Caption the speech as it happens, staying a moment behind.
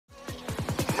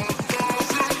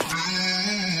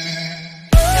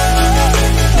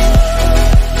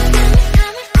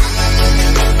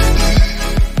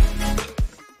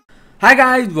Hi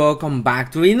guys, welcome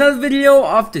back to another video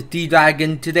of the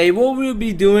T-Dragon. Today what we'll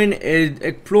be doing is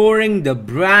exploring the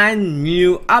brand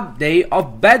new update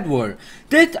of Bedwar.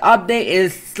 This update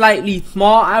is slightly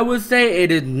small, I would say.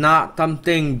 It is not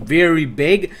something very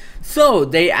big. So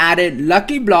they added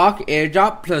Lucky Block,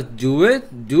 Airdrop plus Do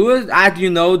It. Do It, as you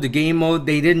know, the game mode,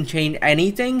 they didn't change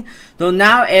anything. So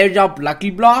now Airdrop, Lucky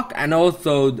Block, and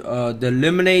also the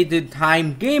limited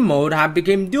time game mode have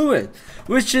become Do It,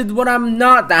 which is what I'm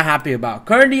not that happy about.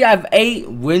 Currently I have 8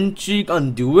 win streak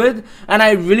on Do It, and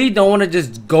I really don't want to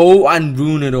just go and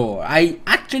ruin it all. I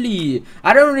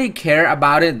don't really care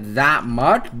about it that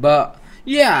much, but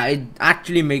yeah, it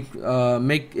actually make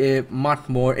it much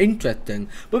more interesting.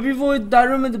 But before we start,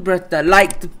 remember to press that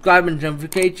like, subscribe, and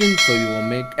notification so you won't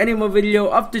make any more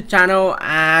video of the channel.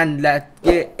 And let's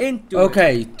get into it.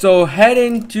 Okay, so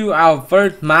heading to our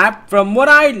first map. From what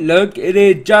I look, it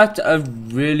is just a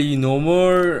really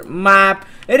normal map.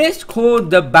 It is called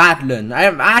the Battlefield. I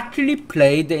have actually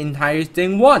played the entire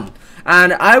thing once,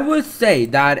 and I would say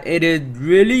that it is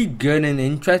really good and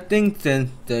interesting since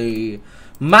the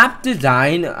map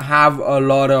design have a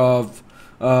lot of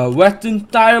Western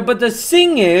style. But the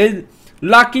thing is,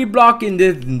 Lucky Block in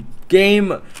this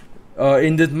game,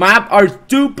 in this map, are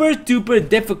super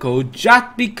difficult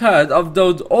just because of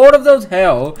all of those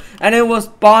hell, and it will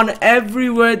spawn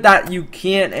everywhere that you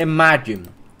can't imagine.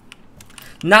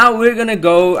 Now we're gonna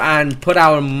go and put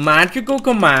our magical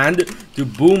command to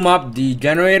boom up the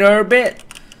generator a bit.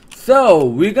 So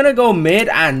we're gonna go mid,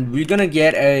 and we're gonna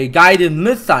get a guided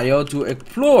missile to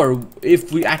explore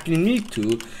if we actually need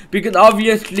to, because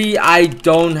obviously I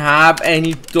don't have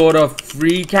any sort of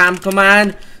free camp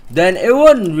command. Then it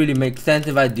wouldn't really make sense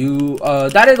if I do.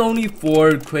 That is only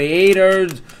for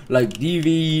creators like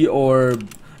DV or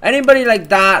anybody like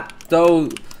that. So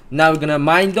now we're gonna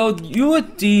mine those. You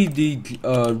would see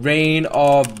the reign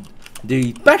of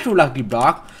the special Lucky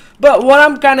Block. But what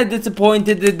I'm kind of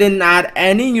disappointed, they didn't add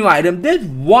any new item. There's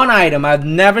one item I've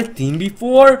never seen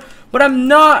before, but I'm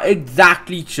not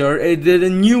exactly sure it is a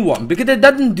new one because it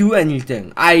doesn't do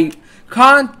anything. I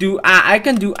can do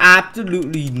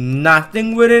absolutely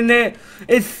nothing within it.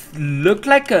 It looks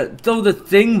like the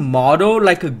thing model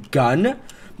like a gun,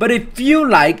 but it feel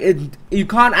like you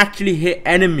can't actually hit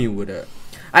enemy with it.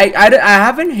 I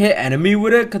haven't hit enemy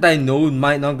with it because I know it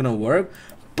might not gonna work,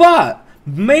 but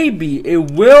maybe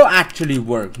it will actually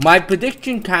work. My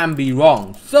prediction can be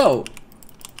wrong, so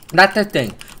that's the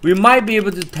thing. We might be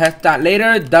able to test that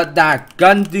later, that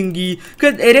gun thingy,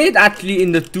 because it is actually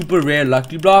in the super rare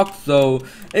Lucky Block, so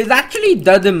it actually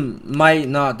might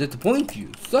not disappoint you.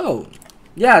 So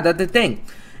yeah, that's the thing.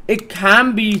 It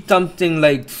can be something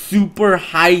like super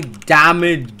high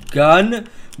damage gun,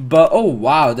 but oh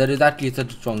wow, that is actually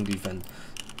such a strong defense.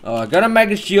 I got a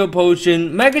Mega Shield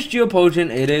Potion. Mega Shield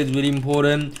Potion, it is really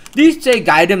important. These say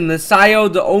Guided Missile,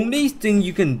 the only thing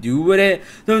you can do with it.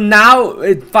 So now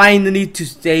it's finally to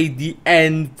say the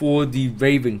end for the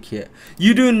Raven Kit.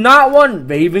 You do not want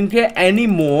Raven Kit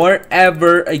anymore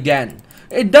ever again.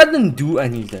 It doesn't do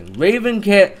anything. Raven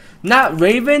Kit, not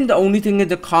Raven, the only thing is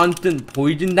the constant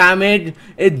poison damage.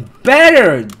 It's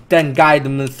better than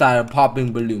Guided Missile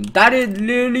Popping Balloon. That is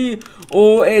literally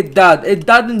all it does. It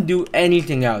doesn't do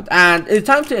anything else. And it's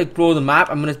time to explore the map.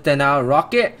 I'm gonna send out a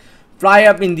rocket, fly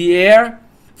up in the air.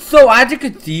 So as you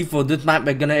can see, for this map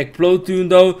we're gonna explode soon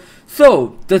though.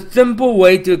 So the simple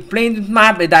way to explain this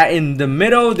map is that in the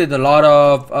middle there's a lot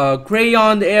of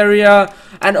crayon area,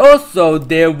 and also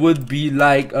there would be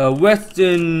like a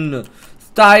Western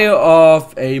style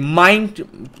of a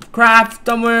Minecraft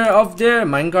somewhere up there,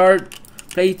 minecart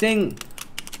placing.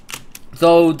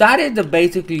 So that is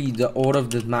basically the order of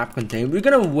this map contains. We're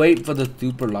gonna wait for the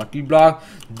super Lucky Block,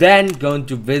 then going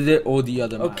to visit all the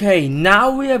other maps. Okay, now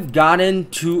we have gotten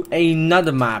to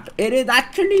another map. It is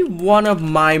actually one of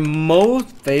my most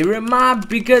favorite maps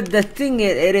because the thing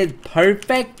is, it is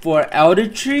perfect for Elder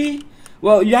Tree.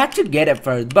 Well, you have to get it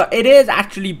first, but it is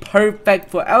actually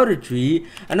perfect for Elder Tree,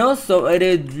 and also it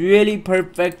is really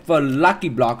perfect for Lucky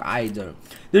Block either.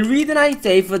 The reason I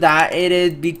say for that, it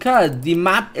is because the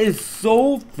map is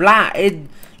so flat. It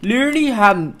literally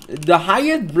have the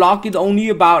highest block is only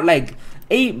about like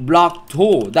 8 blocks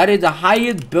tall. That is the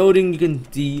highest building you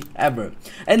can see ever.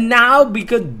 And now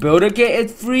because Builder Kit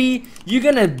is free, you're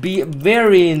gonna be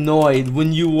very annoyed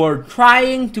when you are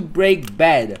trying to break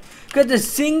bed, because the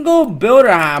single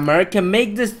builder hammer can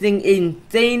make this thing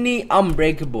insanely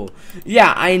unbreakable.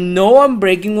 Yeah, I know I'm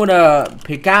breaking with a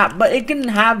pickaxe, but it can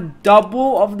have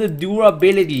double of the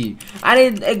durability,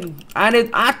 and it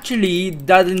actually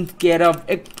doesn't scare of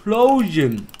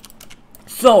explosion.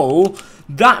 So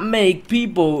that make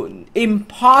people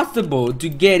impossible to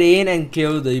get in and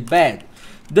kill the bed.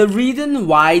 The reason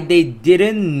why they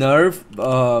didn't nerf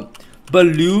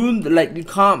balloon, like you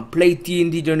can't play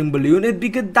TNT during balloon, is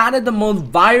because that is the most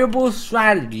viable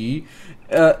strategy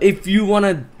if you want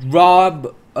to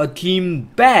rob a team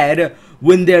bed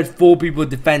when there's 4 people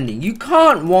defending. You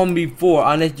can't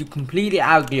 1v4 unless you completely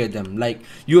outgear them. Like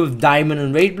you have diamond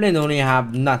and raid blade and only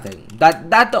have nothing.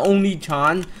 That's the only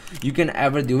chance you can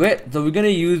ever do it. So we're gonna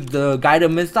use the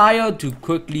guided missile to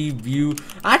quickly view.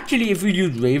 Actually, if we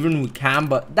use Raven we can,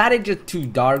 but that is just too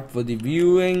dark for the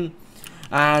viewing.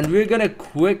 And we're gonna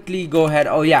quickly go ahead.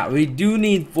 Oh yeah, we do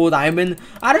need 4 diamond.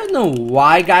 I don't know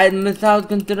why guided missile is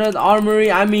considered armory.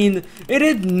 I mean, it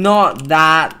is not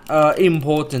that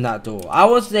important at all. I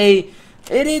would say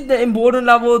it is the important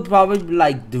level, probably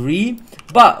like 3.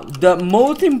 But the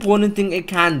most important thing it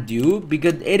can do,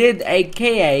 because it is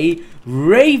aka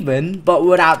Raven but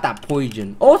without that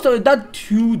poison. Also it does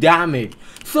 2 damage.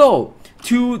 So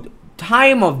 2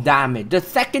 time of damage. The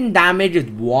second damage is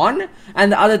 1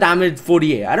 and the other damage is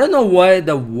 48. I don't know where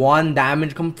the 1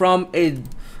 damage come from.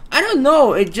 I don't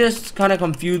know, it just kind of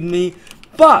confused me.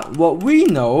 But what we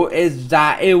know is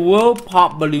that it will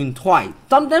pop balloon twice.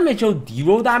 Sometimes it shows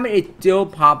 0 damage, it still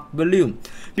pop balloon.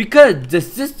 Because the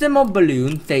system of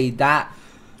balloons say that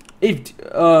if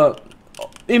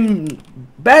in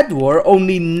Bedwar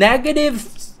only negative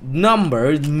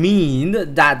numbers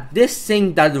mean that this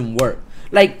thing doesn't work.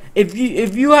 Like if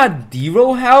you have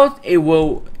 0 health, you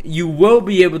will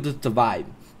be able to survive.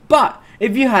 But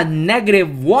if you had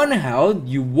negative 1 health,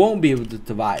 you won't be able to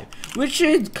survive, which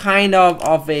is kind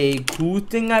of a cool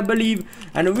thing, I believe.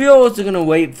 And we're also gonna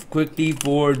wait quickly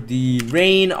for the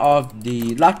rain of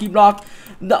the lucky block.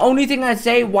 The only thing I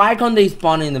say, why can't they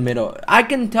spawn in the middle? I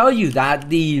can tell you that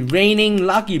the raining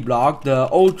lucky block,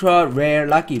 the ultra rare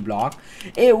lucky block,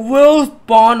 it will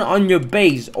spawn on your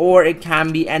base, or it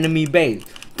can be enemy base.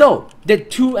 So the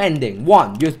 2 ending.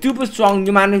 1, you're super strong,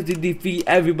 you manage to defeat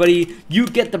everybody, you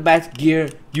get the best gear,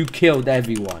 you killed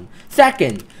everyone.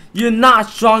 2nd, you're not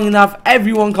strong enough,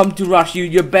 everyone come to rush you,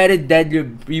 you're better dead, your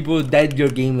people dead, your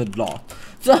game is lost.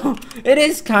 So it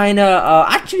is kind of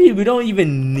actually we don't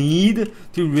even need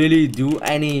to really do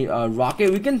any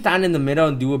rocket. We can stand in the middle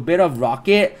and do a bit of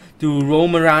rocket to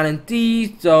roam around and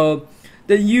see. So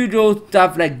the usual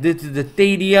stuff, like this is the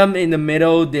stadium in the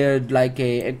middle, there's like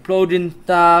a explosion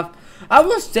stuff. I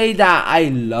will say that I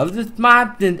love this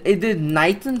map since it is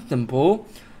nice and simple,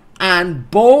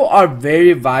 and bow are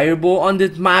very viable on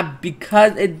this map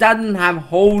because it doesn't have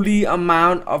holy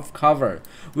amount of cover,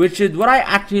 which is what I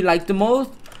actually like the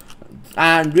most.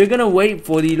 And we're gonna wait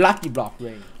for the lucky block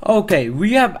rain. Okay,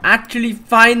 we have actually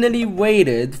finally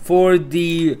waited for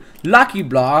the lucky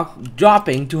block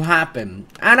dropping to happen,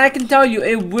 and I can tell you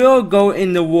it will go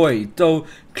in the void, so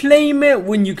claim it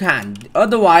when you can.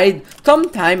 Otherwise,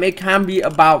 sometimes it can be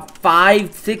about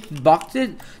 5-6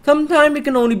 boxes, sometimes it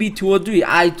can only be 2 or 3.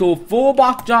 I saw 4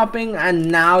 box dropping, and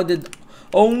now there's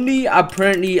only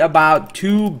apparently about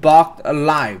 2 box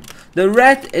alive. The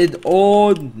rest is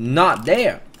all not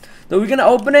there. So we're gonna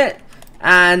open it,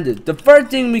 and the first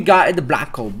thing we got is the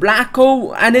black hole. Black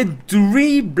hole, and it's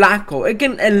 3 black hole. It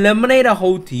can eliminate a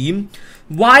whole team.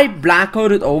 Why black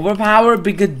hole is overpowered?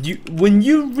 Because when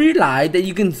you realize that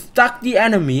you can stuck the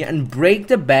enemy and break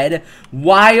the bed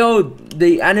while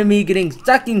the enemy getting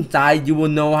stuck inside, you will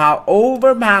know how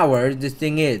overpowered this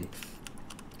thing is.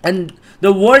 And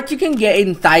the worst you can get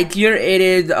inside here, it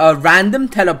is a random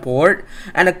teleport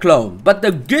and a clone. But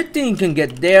the good thing you can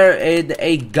get there is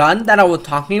a gun that I was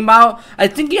talking about. I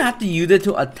think you have to use it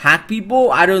to attack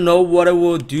people. I don't know what it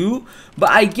will do, but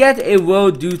I guess it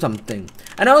will do something.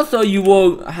 And also you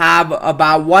will have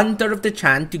about 1/3 of the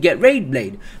chance to get raid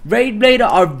blade. Raid blade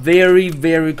are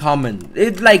very common.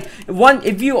 It's like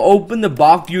if you open the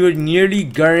box, you're nearly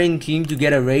guaranteed to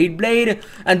get a raid blade.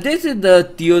 And this is the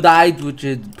theodite, which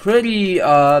is pretty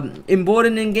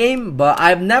important in game, but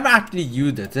I've never actually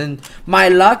used it, and my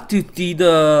luck to see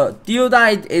the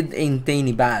theodite is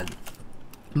insanely bad.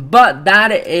 But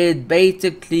that is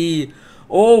basically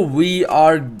all we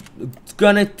are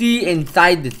gonna see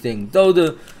inside this thing.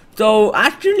 So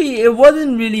actually it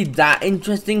wasn't really that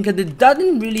interesting because it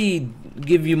doesn't really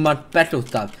give you much special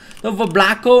stuff. So for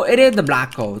black hole, it is a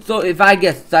black hole. So if I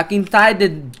get stuck inside,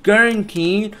 it's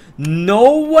guaranteed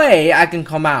no way I can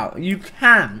come out. You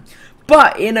can,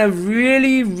 but in a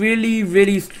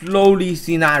really slowly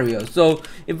scenario. So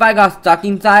if I got stuck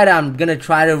inside, I'm gonna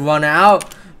try to run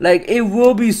out. Like, it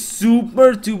will be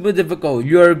super difficult.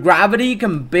 Your gravity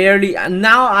can barely, and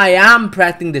now I am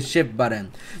pressing the shift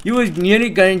button. You are nearly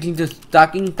guaranteed to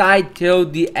stuck inside till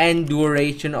the end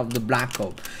duration of the black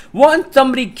hole. Once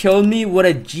somebody killed me with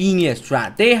a genius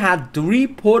strat. They had 3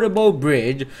 portable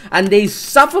bridge and they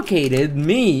suffocated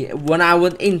me when I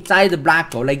was inside the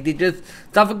black hole. Like, they just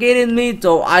suffocated me,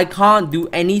 so I can't do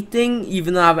anything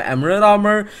even though I have emerald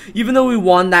armor, even though we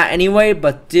won that anyway.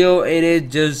 But still, it is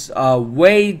just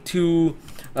way too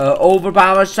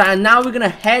overpowered strat. And now we're gonna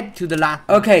head to the last.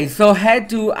 Okay, so head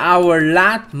to our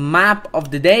last map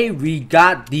of the day. We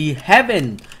got the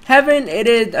Heaven. It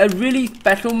is a really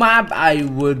special map. I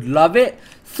would love it.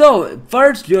 So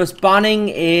first, you're spawning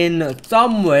in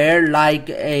somewhere like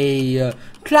a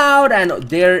cloud, and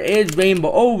there is rainbow.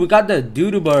 Oh, we got the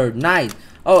doodle bird. Nice.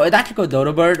 Oh, it's actually called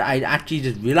doodle bird. I actually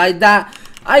just realized that.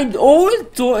 I always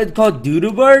thought it's called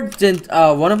doodle bird since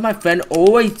one of my friends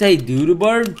always say doodle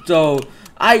bird. So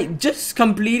I just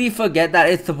completely forget that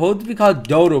it's supposed to be called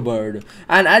doodle bird.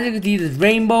 And as you can see, this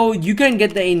rainbow, you can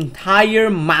get the entire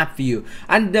map view.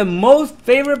 And the most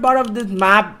favorite part of this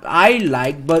map I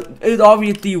like, but it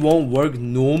obviously won't work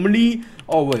normally.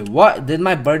 Oh wait, what? Did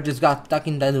my bird just got stuck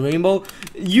inside the rainbow?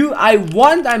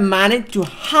 I managed to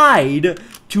hide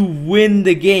to win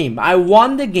the game. I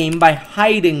won the game by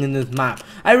hiding in this map.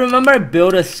 I remember I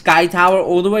built a sky tower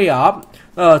all the way up,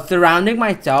 surrounding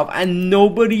myself, and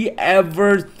nobody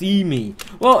ever see me.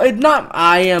 Well, it's not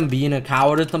I am being a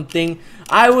coward or something.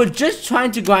 I was just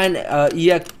trying to grind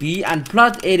EXP, and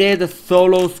plus it is a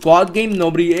solo squad game.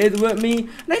 Nobody is with me,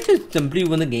 and I just simply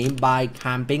win the game by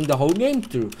camping the whole game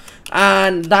through.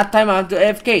 And that time I have to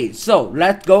AFK. So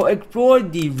let's go explore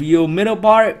the real middle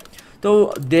part.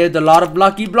 So there's a lot of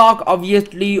lucky block.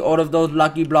 Obviously, all of those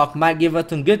lucky block might give us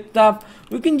some good stuff.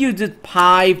 We can use this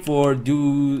pie for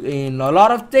doing a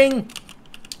lot of things.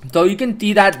 So you can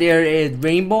see that there is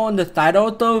rainbow on the side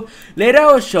also. Later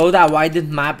I will show that why this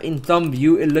map in some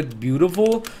view it looks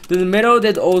beautiful. So in the middle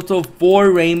there's also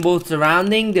 4 rainbows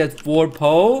surrounding. There's 4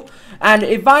 poles. And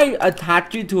if I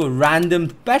attach it to a random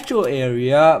special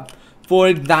area, for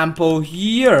example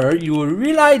here, you will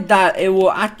realize that it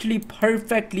will actually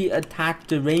perfectly attach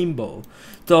the rainbow.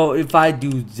 So if I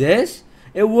do this,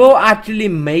 it will actually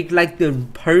make like the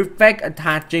perfect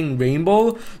attaching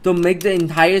rainbow to make the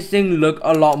entire thing look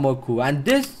a lot more cool. And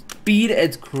this speed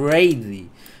is crazy.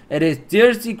 It is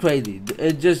seriously crazy.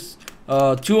 It's just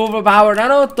too overpowered.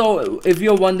 And also, if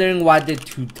you're wondering why the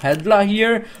 2 Tesla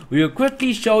here, we'll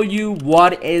quickly show you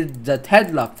what is the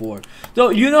Tesla for. So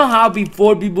you know how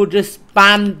before people just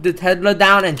spam the Tesla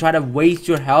down and try to waste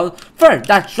your health? First,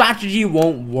 that strategy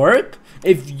won't work.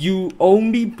 If you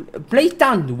only place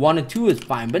down 1 or 2 is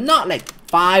fine, but not like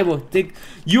 5 or 6.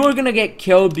 You're gonna get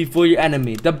killed before your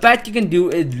enemy. The best you can do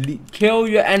is kill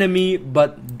your enemy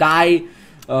but die,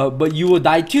 but you will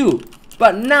die too.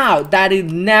 But now that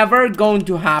is never going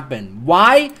to happen.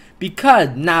 Why? Because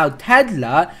now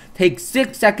Tesla takes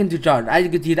 6 seconds to charge. As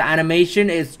you can see, the animation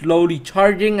is slowly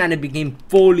charging and it became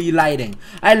fully lighting.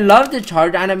 I love the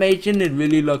charge animation, it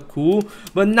really looked cool.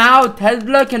 But now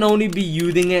Tesla can only be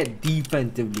using it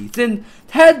defensively, since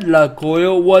Tesla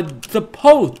coil was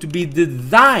supposed to be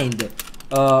designed.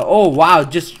 Oh wow,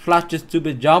 just flushed a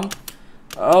stupid jump.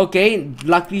 Okay,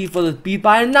 luckily for the speed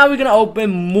bar. And now we're gonna open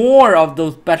more of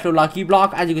those special lucky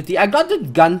blocks. As you can see, I got the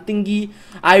gun thingy.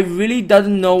 I really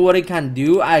doesn't know what it can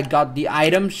do. I got the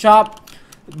item shop,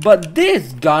 but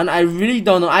this gun I really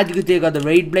don't know. As you can see, I got the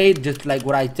raid blade, just like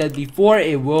what I said before.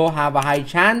 It will have a high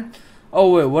chance.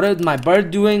 Oh wait, what is my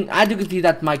bird doing? As you can see,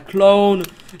 that's my clone.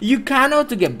 You can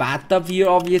also get bad stuff here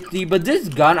obviously, but this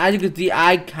gun, as you can see,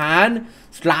 I can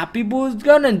slap people's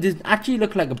gun, and this actually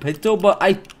looks like a pistol, but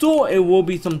I thought it will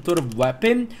be some sort of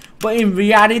weapon, but in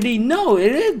reality no,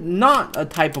 it is not a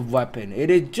type of weapon. It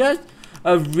is just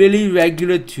a really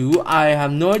regular tool. I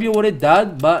have no idea what it does,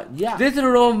 but yeah, this is a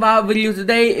roadmap video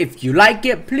today. If you like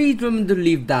it, please remember to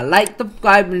leave that like,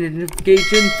 subscribe, and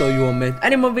notification so you won't miss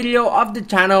any more video of the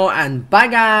channel. And bye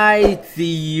guys, see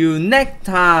you next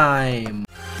time.